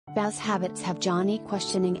Bao's habits have Johnny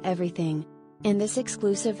questioning everything. In this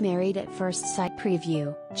exclusive Married at First Sight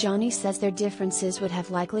preview, Johnny says their differences would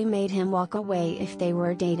have likely made him walk away if they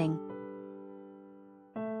were dating.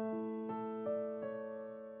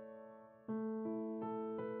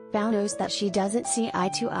 Bao knows that she doesn't see eye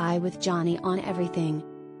to eye with Johnny on everything.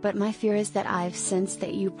 But my fear is that I've sensed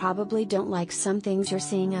that you probably don't like some things you're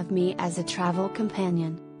seeing of me as a travel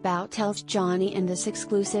companion, Bao tells Johnny in this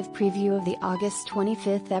exclusive preview of the August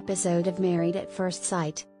 25th episode of Married at First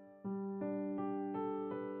Sight.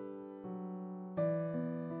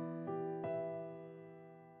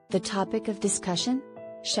 The topic of discussion?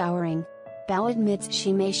 Showering. Bao admits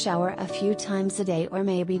she may shower a few times a day or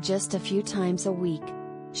maybe just a few times a week.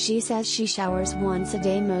 She says she showers once a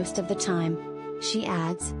day most of the time. She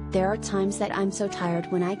adds, "There are times that I'm so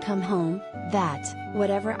tired when I come home, that,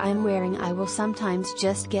 whatever I'm wearing I will sometimes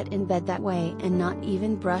just get in bed that way and not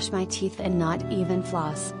even brush my teeth and not even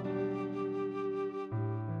floss."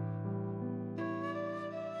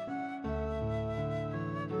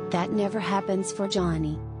 That never happens for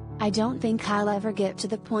Johnny. "I don't think I'll ever get to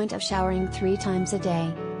the point of showering 3 times a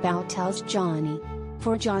day," Bao tells Johnny.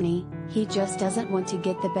 For Johnny, he just doesn't want to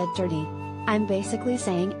get the bed dirty. "I'm basically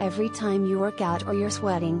saying every time you work out or you're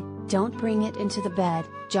sweating, don't bring it into the bed,"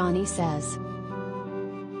 Johnny says.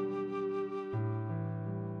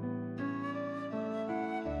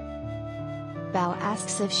 Bao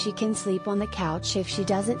asks if she can sleep on the couch if she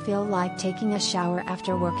doesn't feel like taking a shower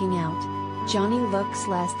after working out. Johnny looks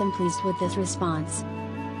less than pleased with this response.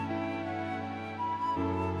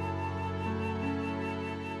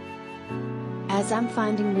 "As I'm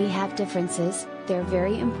finding we have differences, they're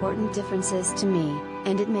very important differences to me,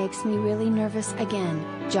 and it makes me really nervous again,"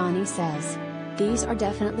 Johnny says. "These are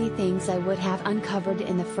definitely things I would have uncovered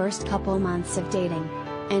in the first couple months of dating.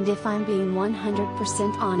 And if I'm being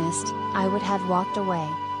 100% honest, I would have walked away."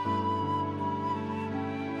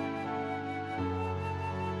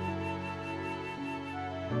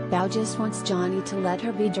 Bao just wants Johnny to let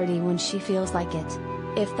her be dirty when she feels like it.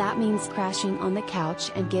 If that means crashing on the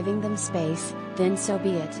couch and giving them space, then so be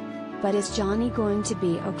it. But is Johnny going to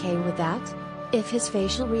be okay with that? If his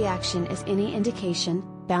facial reaction is any indication,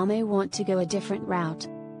 Bao may want to go a different route.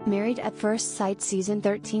 Married at First Sight Season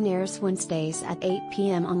 13 airs Wednesdays at 8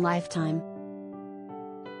 p.m. on Lifetime.